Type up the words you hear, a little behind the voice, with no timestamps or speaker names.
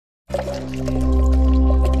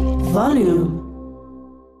Volume.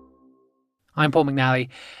 I'm Paul McNally,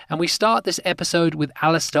 and we start this episode with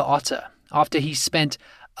Alistair Otter after he spent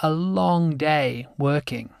a long day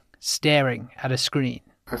working, staring at a screen.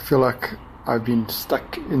 I feel like I've been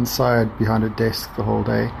stuck inside behind a desk the whole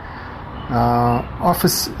day. Our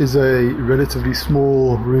office is a relatively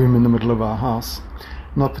small room in the middle of our house.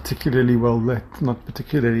 Not particularly well lit, not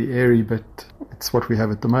particularly airy, but it's what we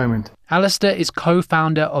have at the moment. Alistair is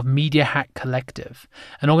co-founder of Media Hack Collective,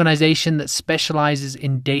 an organization that specializes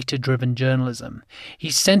in data-driven journalism. He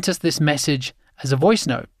sent us this message as a voice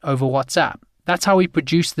note over WhatsApp. That's how we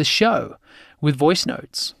produce the show, with voice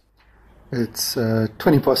notes. It's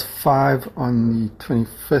 5:20 on the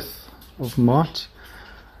 25th of March.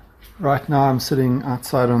 Right now I'm sitting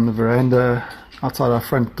outside on the veranda, outside our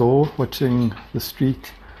front door, watching the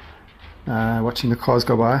street, watching the cars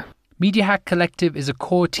go by. Media Hack Collective is a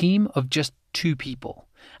core team of just two people,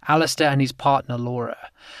 Alistair and his partner Laura,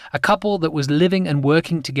 a couple that was living and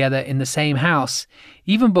working together in the same house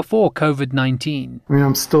even before COVID-19. I mean,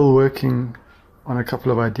 I'm still working on a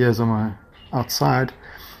couple of ideas outside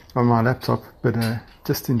on my laptop, but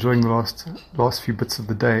just enjoying the last few bits of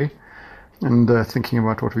the day and thinking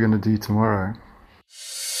about what we're going to do tomorrow.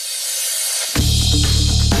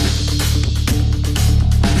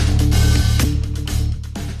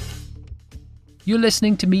 You're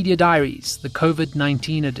listening to Media Diaries, the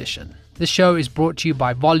COVID-19 edition. This show is brought to you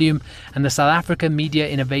by Volume and the South Africa Media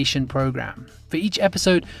Innovation Programme. For each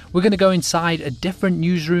episode, we're going to go inside a different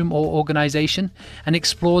newsroom or organisation and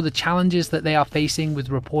explore the challenges that they are facing with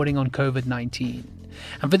reporting on COVID-19.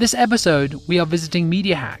 And for this episode, we are visiting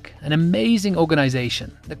Media Hack, an amazing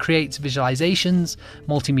organisation that creates visualizations,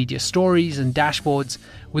 multimedia stories and dashboards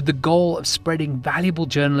with the goal of spreading valuable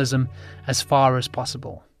journalism as far as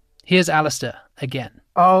possible. Here's Alistair again.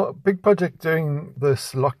 Our big project during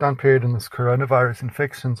this lockdown period and this coronavirus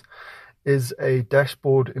infections is a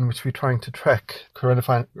dashboard in which we're trying to track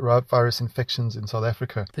coronavirus infections in South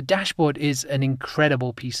Africa. The dashboard is an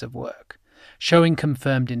incredible piece of work, showing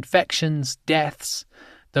confirmed infections, deaths,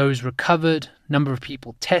 those recovered, number of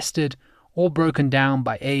people tested, all broken down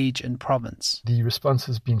by age and province. The response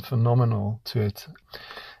has been phenomenal to it.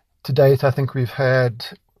 To date, I think we've had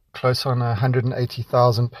close on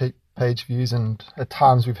 180,000 page views, and at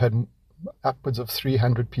times we've had upwards of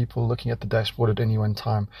 300 people looking at the dashboard at any one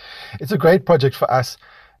time. It's a great project for us.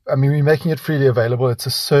 I mean, we're making it freely available. It's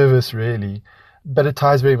a service, really, but it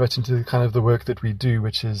ties very much into kind of the work that we do,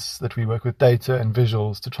 which is that we work with data and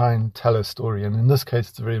visuals to try and tell a story. And in this case,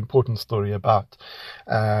 it's a very important story about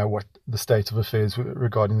what the state of affairs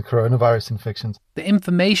regarding the coronavirus infections. The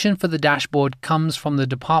information for the dashboard comes from the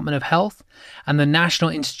Department of Health and the National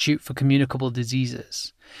Institute for Communicable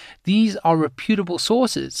Diseases. These are reputable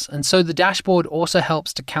sources, and so the dashboard also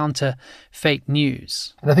helps to counter fake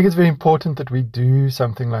news. And I think it's very important that we do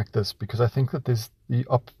something like this, because I think that there's the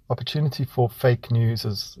opportunity for fake news,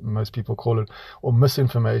 as most people call it, or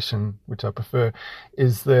misinformation, which I prefer,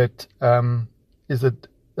 is that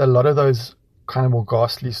a lot of those kind of more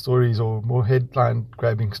ghastly stories or more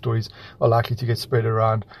headline-grabbing stories are likely to get spread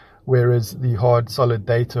around, whereas the hard, solid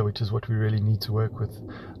data, which is what we really need to work with,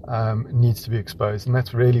 needs to be exposed. And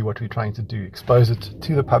that's really what we're trying to do, expose it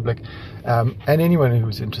to the public and anyone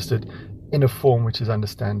who's interested in a form which is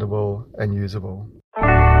understandable and usable.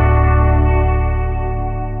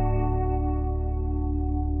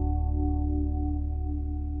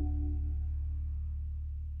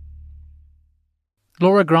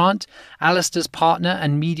 Laura Grant, Alistair's partner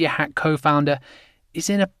and Media Hack co-founder, is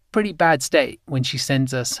in a pretty bad state when she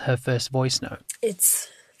sends us her first voice note. It's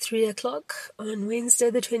 3:00 on Wednesday,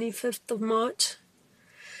 the 25th of March.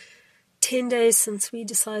 10 days since we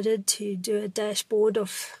decided to do a dashboard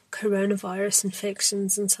of coronavirus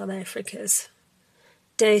infections in South Africa's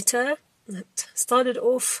data. It started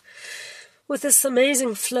off with this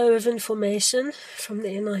amazing flow of information from the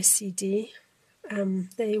NICD.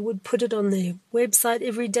 They would put it on their website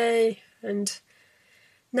every day, and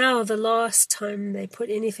now the last time they put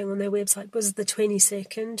anything on their website was the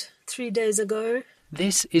 22nd, 3 days ago.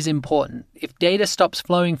 This is important. If data stops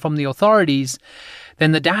flowing from the authorities,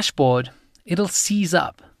 then the dashboard, it'll seize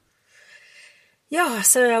up. Yeah,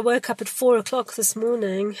 so I woke up at 4:00 this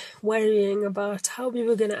morning worrying about how we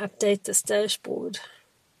were going to update this dashboard.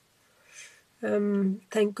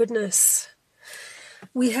 Thank goodness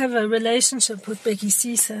we have a relationship with Becky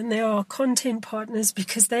Cisa, and they are our content partners,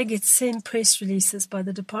 because they get sent press releases by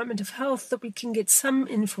the Department of Health that we can get some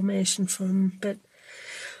information from. But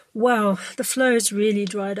wow, the flow has really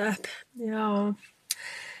dried up. Yeah,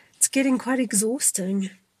 it's getting quite exhausting.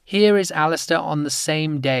 Here is Alistair on the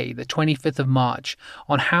same day, the 25th of March,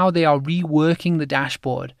 on how they are reworking the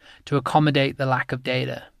dashboard to accommodate the lack of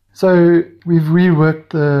data. So we've reworked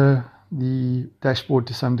the dashboard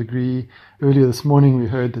to some degree. Earlier this morning, we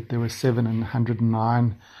heard that there were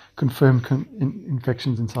 709 confirmed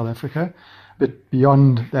infections in South Africa. But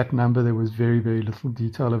beyond that number, there was very, very little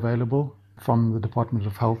detail available from the Department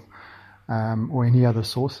of Health or any other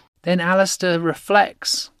source. Then Alistair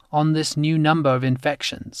reflects on this new number of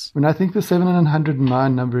infections. I think the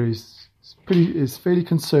 709 number is fairly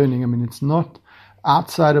concerning. I mean, it's not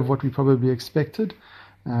outside of what we probably expected,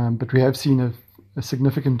 but we have seen a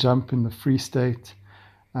significant jump in the Free State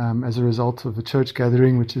as a result of a church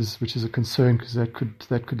gathering, which is a concern because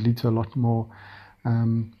that could lead to a lot more.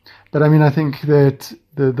 But I mean, I think that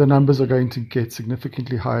the numbers are going to get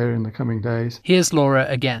significantly higher in the coming days. Here's Laura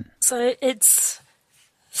again. So it's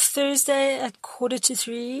Thursday at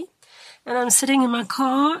 2:45, and I'm sitting in my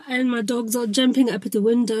car, and my dogs are jumping up at the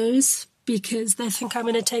windows because they think I'm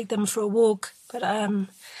going to take them for a walk. But I'm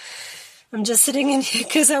just sitting in here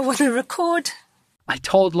because I want to record. I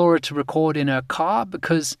told Laura to record in her car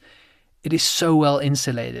because it is so well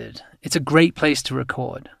insulated. It's a great place to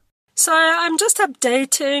record. So I'm just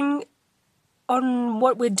updating on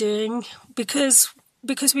what we're doing because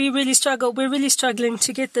we really struggle. We're really struggling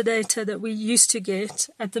to get the data that we used to get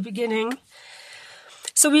at the beginning.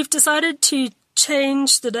 So we've decided to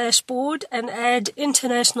change the dashboard and add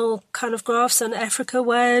international kind of graphs on Africa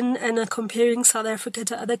one and comparing South Africa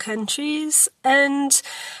to other countries. And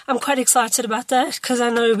I'm quite excited about that because I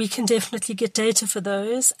know we can definitely get data for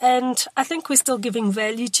those. And I think we're still giving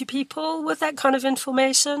value to people with that kind of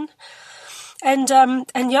information. And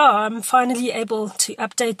yeah, I'm finally able to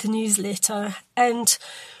update the newsletter. And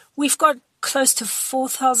we've got close to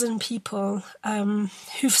 4,000 people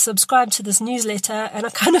who've subscribed to this newsletter, and I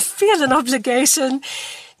kind of feel an obligation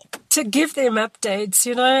to give them updates,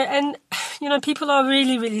 you know. And, you know, people are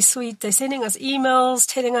really, really sweet. They're sending us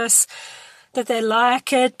emails telling us that they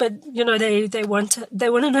like it, but, you know, they want to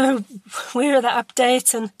know where are the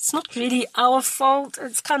updates, and it's not really our fault.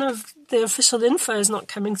 It's kind of the official info is not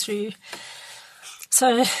coming through.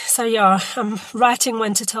 So yeah, I'm writing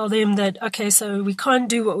one to tell them that, okay, so we can't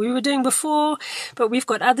do what we were doing before, but we've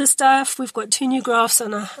got other stuff. We've got 2 new graphs,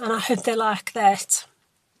 and I hope they like that.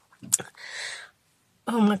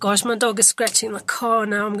 Oh my gosh, my dog is scratching the car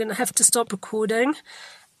now. I'm going to have to stop recording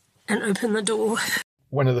and open the door.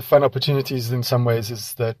 One of the fun opportunities in some ways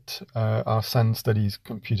is that our son studies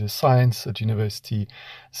computer science at university.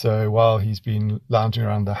 So while he's been lounging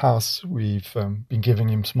around the house, we've been giving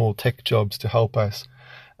him small tech jobs to help us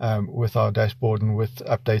with our dashboard and with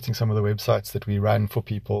updating some of the websites that we run for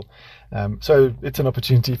people. So it's an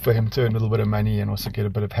opportunity for him to earn a little bit of money and also get a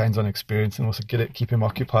bit of hands-on experience and also keep him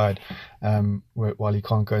occupied while he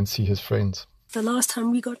can't go and see his friends. The last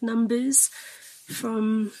time we got numbers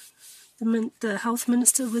from the health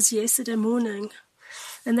minister was yesterday morning,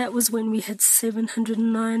 and that was when we had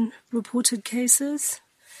 709 reported cases.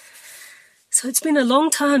 So it's been a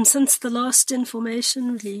long time since the last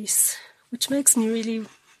information release, which makes me really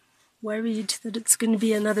worried that it's going to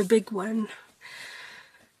be another big one.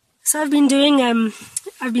 So I've been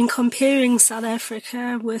comparing South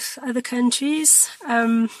Africa with other countries.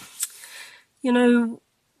 You know,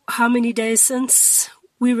 how many days since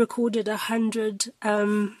we recorded 100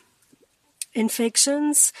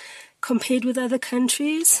 infections compared with other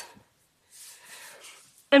countries,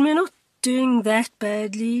 and we're not doing that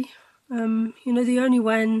badly. You know, the only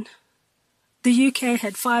one, the UK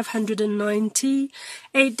had 590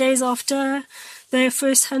 8 days after their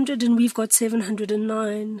first 100, and we've got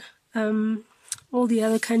 709. All the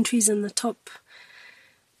other countries in the top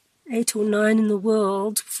 8 or 9 in the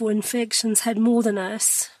world for infections had more than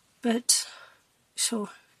us, but sure,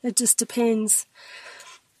 it just depends.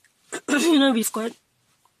 You know, we've got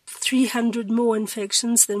 300 more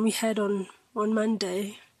infections than we had on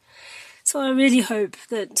Monday. So I really hope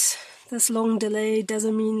that this long delay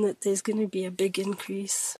doesn't mean that there's going to be a big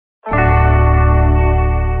increase.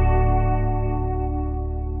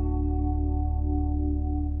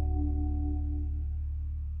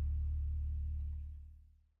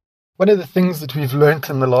 One of the things that we've learned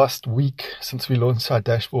in the last week since we launched our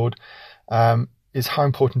dashboard is how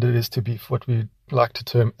important it is to be what we like to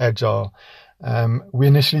term agile. We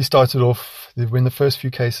initially started off when the first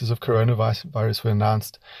few cases of coronavirus were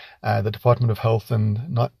announced. The Department of Health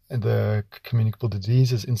and the Communicable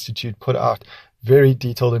Diseases Institute put out very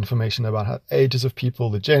detailed information about ages of people,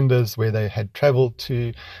 the genders, where they had traveled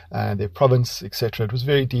to, their province, etc. It was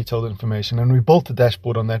very detailed information, and we built a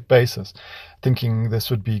dashboard on that basis, thinking this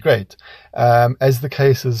would be great. As the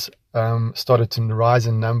cases started to rise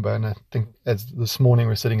in number, and I think as this morning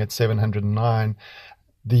we're sitting at 709,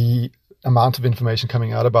 the amount of information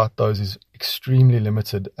coming out about those is extremely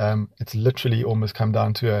limited. It's literally almost come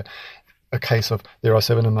down to a case of there are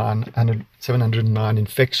 709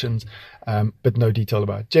 infections, but no detail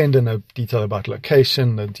about gender, no detail about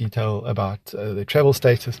location, no detail about their travel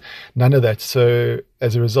status, none of that. So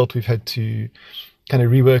as a result, we've had to kind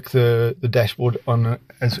of rework the dashboard on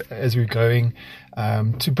as we're going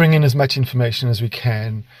to bring in as much information as we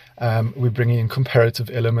can. We're bringing in comparative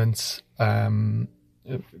elements,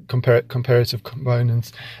 comparative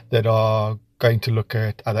components that are going to look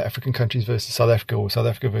at other African countries versus South Africa, or South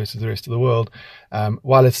Africa versus the rest of the world,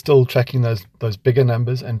 while it's still tracking those bigger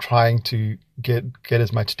numbers and trying to get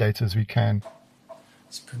as much data as we can.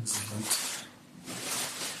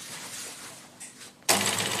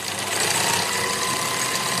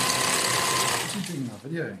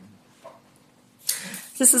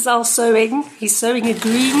 This is Al sewing. He's sewing a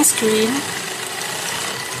green screen.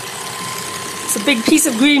 It's a big piece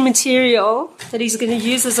of green material that he's going to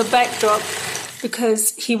use as a backdrop,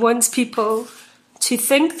 because he wants people to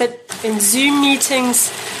think that in Zoom meetings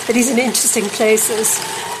that he's in interesting places.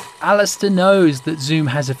 Alistair knows that Zoom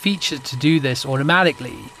has a feature to do this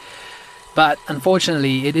automatically, but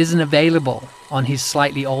unfortunately it isn't available on his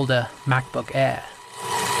slightly older MacBook Air.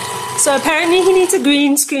 So apparently he needs a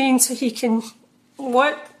green screen so he can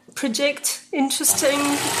project interesting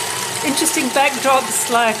backdrops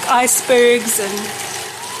like icebergs and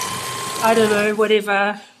I don't know,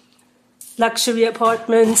 whatever, luxury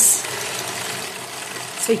apartments.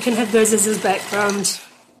 So you can have those as his background.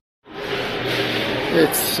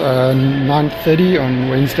 It's 9:30 on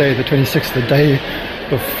Wednesday the 26th, the day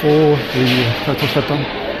before the total shutdown.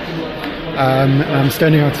 I'm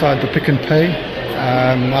standing outside the Pick n Pay,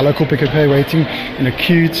 our local Pick n Pay, waiting in a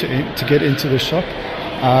queue to get into the shop.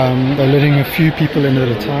 They're letting a few people in at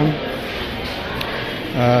a time.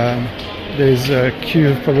 There's a queue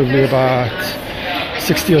of probably about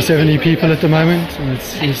 60 or 70 people at the moment, and it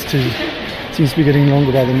seems to be getting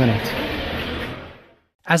longer by the minute.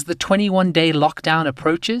 As the 21-day lockdown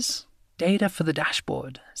approaches, data for the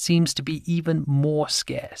dashboard seems to be even more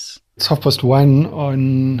scarce. It's 1:30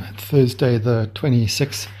 on Thursday, the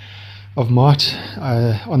 26th of March,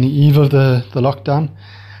 on the eve of the lockdown.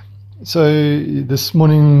 So this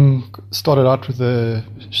morning started out with a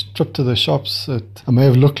trip to the shops. I may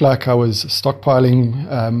have looked like I was stockpiling.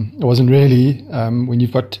 It wasn't really. When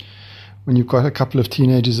you've got a couple of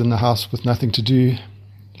teenagers in the house with nothing to do,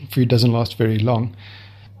 food doesn't last very long.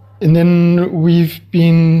 And then we've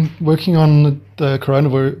been working on the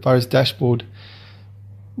coronavirus dashboard.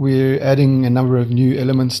 We're adding a number of new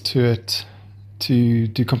elements to it to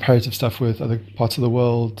do comparative stuff with other parts of the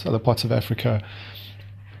world, other parts of Africa.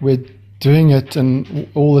 We're doing it, and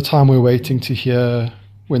all the time we're waiting to hear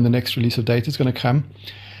when the next release of data is going to come.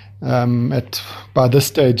 By this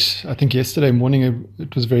stage, I think yesterday morning,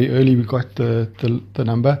 it was very early, we got the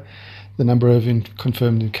number of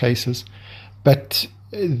confirmed new cases. But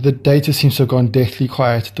the data seems to have gone deathly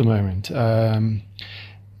quiet at the moment.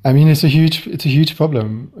 I mean, it's a huge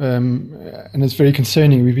problem, and it's very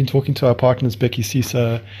concerning. We've been talking to our partners, Becky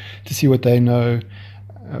CISA, to see what they know.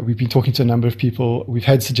 We've been talking to a number of people. We've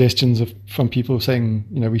had suggestions from people saying,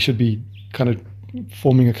 we should be kind of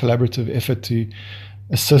forming a collaborative effort to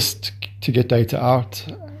assist to get data out.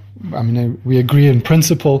 I mean, we agree in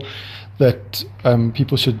principle that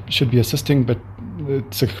people should be assisting, but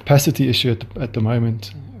it's a capacity issue at the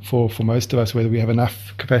moment for most of us, whether we have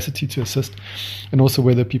enough capacity to assist, and also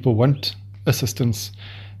whether people want assistance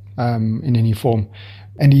in any form.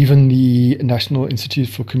 And even the National Institute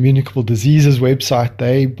for Communicable Diseases website,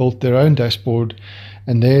 they built their own dashboard,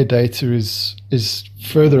 and their data is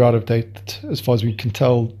further out of date, as far as we can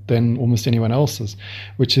tell, than almost anyone else's,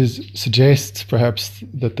 which suggests perhaps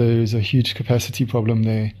that there is a huge capacity problem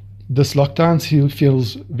there. This lockdown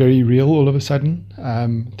feels very real all of a sudden,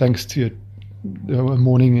 thanks to a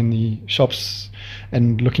morning in the shops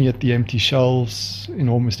and looking at the empty shelves in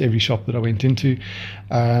almost every shop that I went into,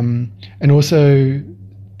 and also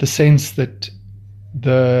the sense that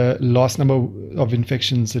the last number of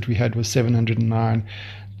infections that we had was 709.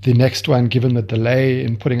 The next one, given the delay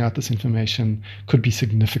in putting out this information, could be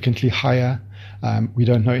significantly higher. We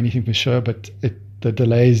don't know anything for sure, but the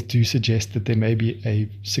delays do suggest that there may be a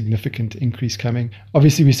significant increase coming.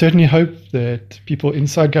 Obviously, we certainly hope that people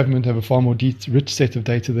inside government have a far more rich set of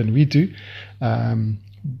data than we do.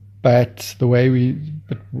 But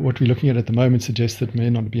what we're looking at the moment suggests that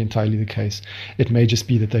may not be entirely the case. It may just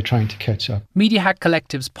be that they're trying to catch up. Media Hack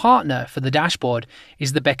Collective's partner for the dashboard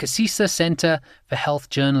is the Becker CISA Centre for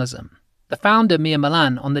Health Journalism. The founder, Mia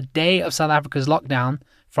Malan, on the day of South Africa's lockdown,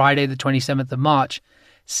 Friday the 27th of March,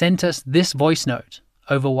 sent us this voice note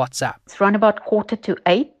over WhatsApp. It's around about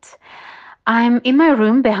 7:45. I'm in my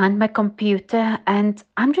room behind my computer and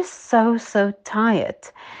I'm just so tired.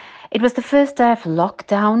 It was the first day of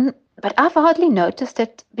lockdown, but I've hardly noticed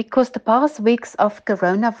it because the past weeks of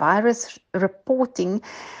coronavirus reporting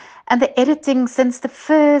and the editing since the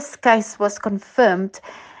first case was confirmed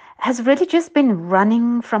has really just been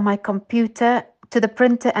running from my computer to the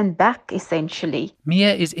printer and back, essentially.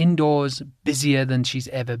 Mia is indoors, busier than she's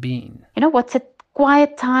ever been. You know, what's a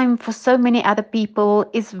quiet time for so many other people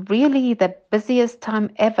is really the busiest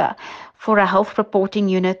time ever for a health reporting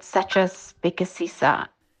unit such as Bika CISA.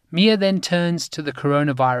 Mia then turns to the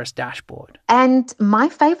coronavirus dashboard. And my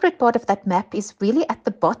favorite part of that map is really at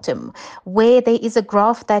the bottom, where there is a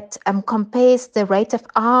graph that compares the rate of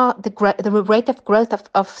the rate of growth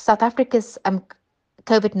of South Africa's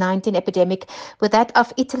COVID-19 epidemic with that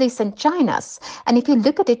of Italy's and China's. And if you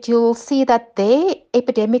look at it, you'll see that their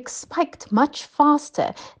epidemic spiked much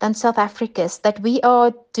faster than South Africa's, that we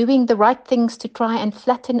are doing the right things to try and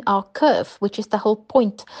flatten our curve, which is the whole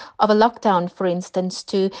point of a lockdown, for instance,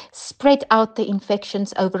 to spread out the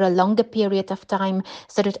infections over a longer period of time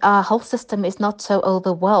so that our health system is not so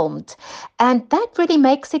overwhelmed. And that really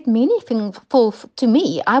makes it meaningful to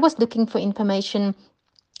me. I was looking for information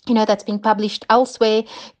that's been published elsewhere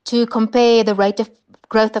to compare the rate of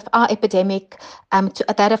growth of our epidemic to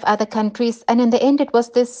that of other countries. And in the end, it was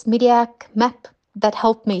this Mediac map that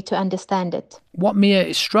helped me to understand it. What Mia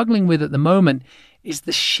is struggling with at the moment is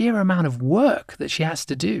the sheer amount of work that she has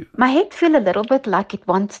to do. My head feels a little bit like it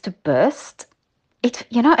wants to burst.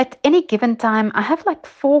 At any given time, I have like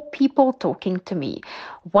 4 people talking to me.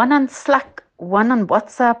 One on Slack, one on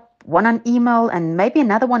WhatsApp, one on email, and maybe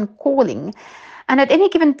another one calling. And at any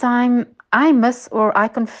given time, I miss or I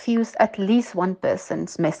confuse at least one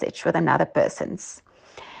person's message with another person's.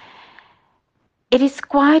 It is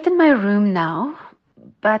quiet in my room now,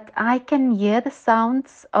 but I can hear the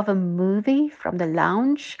sounds of a movie from the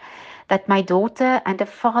lounge that my daughter and her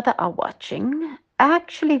father are watching,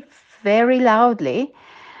 actually very loudly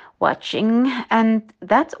watching. And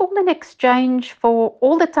that's all in exchange for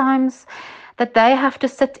all the times that they have to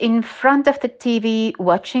sit in front of the TV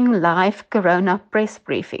watching live corona press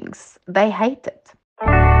briefings. They hate it.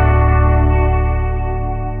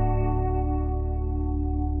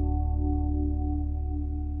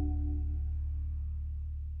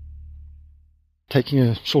 Taking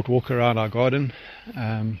a short walk around our garden,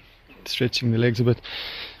 stretching the legs a bit.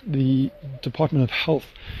 The Department of Health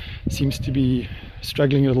seems to be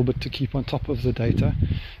struggling a little bit to keep on top of the data.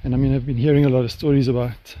 And I've been hearing a lot of stories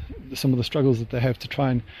about some of the struggles that they have to try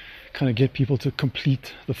and kind of get people to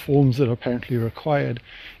complete the forms that are apparently required.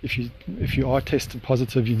 If you are tested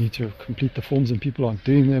positive, you need to complete the forms, and people aren't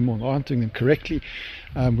doing them or aren't doing them correctly,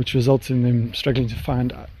 which results in them struggling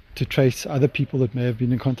to trace other people that may have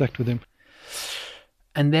been in contact with them.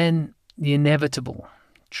 And then the inevitable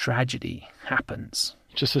tragedy happens.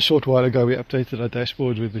 Just a short while ago, we updated our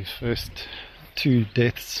dashboard with the first 2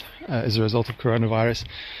 deaths as a result of coronavirus.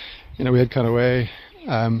 We had kind of way.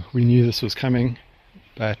 We knew this was coming,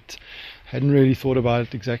 but hadn't really thought about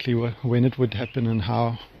it exactly when it would happen and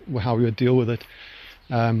how we would deal with it.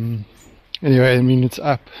 Anyway, it's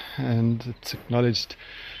up and it's acknowledged,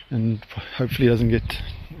 and hopefully it doesn't get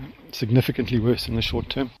significantly worse in the short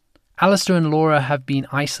term. Alistair and Laura have been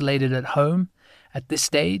isolated at home at this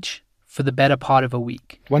stage for the better part of a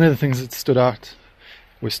week. One of the things that stood out,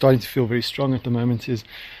 we're starting to feel very strong at the moment, is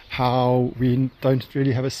how we don't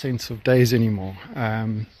really have a sense of days anymore.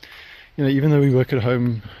 Even though we work at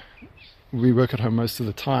home most of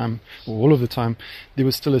the time, or all of the time, there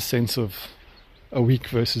was still a sense of a week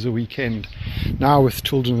versus a weekend. Now with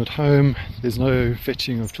children at home, there's no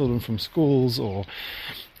fetching of children from schools or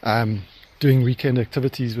doing weekend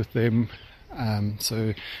activities with them.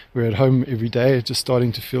 So we're at home every day, just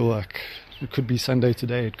starting to feel like it could be Sunday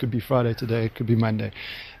today, it could be Friday today, it could be Monday.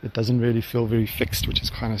 It doesn't really feel very fixed, which is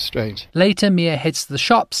kind of strange. Later, Mia heads to the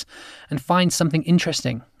shops and finds something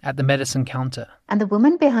interesting at the medicine counter. And the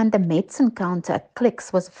woman behind the medicine counter at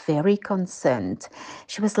Clicks was very concerned.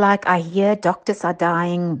 She was like, I hear doctors are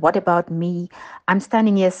dying. What about me? I'm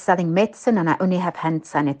standing here selling medicine and I only have hand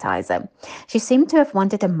sanitizer. She seemed to have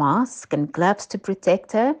wanted a mask and gloves to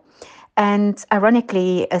protect her. And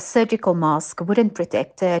ironically, a surgical mask wouldn't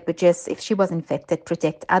protect her. It would just, if she was infected,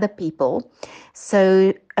 protect other people.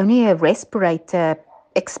 So only a respirator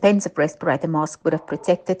expensive respirator mask would have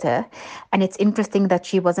protected her. And it's interesting that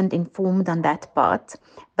she wasn't informed on that part.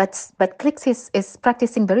 But Clicks is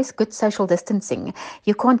practicing very good social distancing.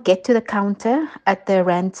 You can't get to the counter at the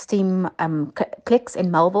Rand Steam Clicks in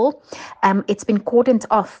Melville. It's been cordoned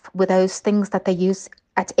off with those things that they use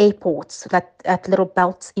at airports, at little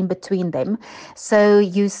belts in between them. So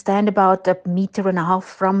you stand about 1.5 meters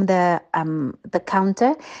from the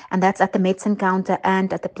counter, and that's at the medicine counter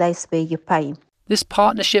and at the place where you pay. This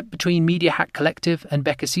partnership between Media Hack Collective and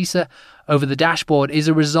Becca Cisa over the dashboard is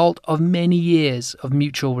a result of many years of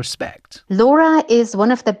mutual respect. Laura is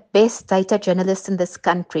one of the best data journalists in this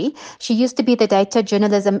country. She used to be the data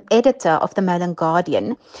journalism editor of the Mail and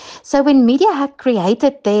Guardian. So when Media Hack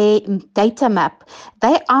created their data map,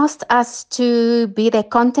 they asked us to be their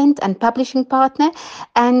content and publishing partner,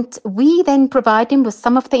 and we then provide them with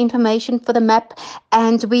some of the information for the map,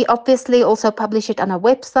 and we obviously also publish it on our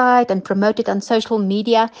website and promote it on social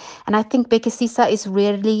media. And I think Becca Cisa is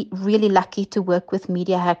really, really lucky to work with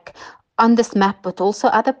Media Hack on this map, but also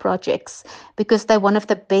other projects, because they're one of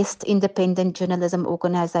the best independent journalism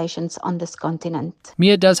organizations on this continent.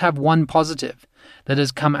 Mia does have one positive that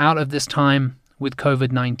has come out of this time with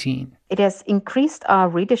COVID-19. It has increased our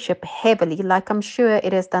readership heavily, like I'm sure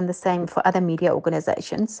it has done the same for other media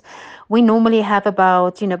organizations. We normally have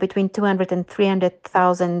about, between 200 and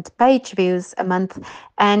 300,000 page views a month,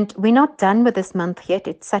 and we're not done with this month yet.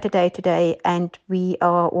 It's Saturday today, and we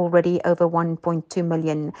are already over 1.2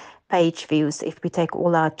 million page views if we take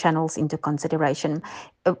all our channels into consideration.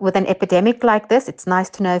 With an epidemic like this, it's nice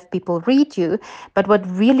to know if people read you, but what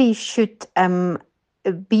really should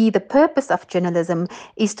be the purpose of journalism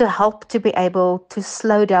is to help to be able to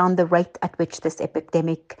slow down the rate at which this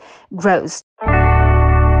epidemic grows.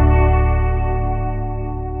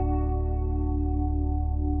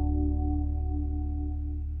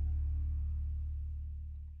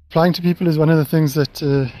 Flying to people is one of the things that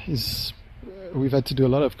we've had to do a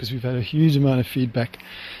lot of, because we've had a huge amount of feedback.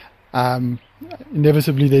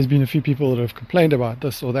 Inevitably, there's been a few people that have complained about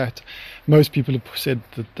this or that. Most people have said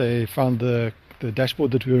that they found the dashboard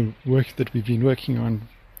that we've been working on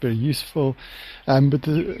very useful. But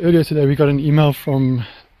earlier today, we got an email from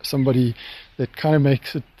somebody that kind of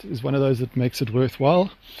is one of those that makes it worthwhile.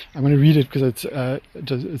 I'm going to read it because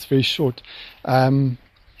it's very short. In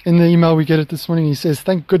the email we get it this morning, he says,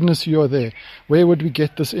 "Thank goodness you are there. Where would we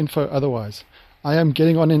get this info otherwise? I am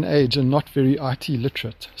getting on in age and not very IT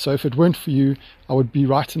literate. So if it weren't for you, I would be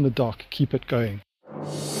right in the dark. Keep it going."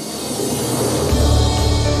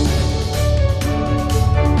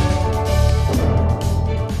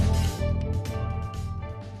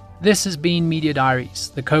 This has been Media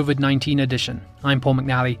Diaries, the COVID-19 edition. I'm Paul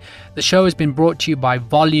McNally. The show has been brought to you by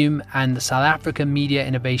Volume and the South African Media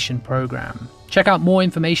Innovation Programme. Check out more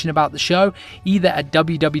information about the show either at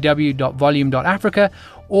www.volume.africa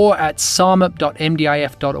or at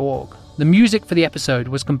samup.mdif.org. The music for the episode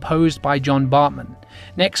was composed by John Bartman.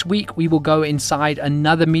 Next week, we will go inside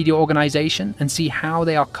another media organization and see how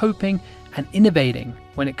they are coping and innovating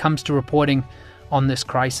when it comes to reporting on this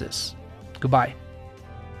crisis. Goodbye.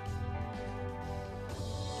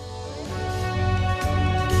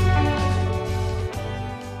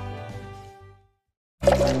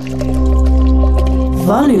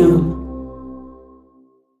 Volume.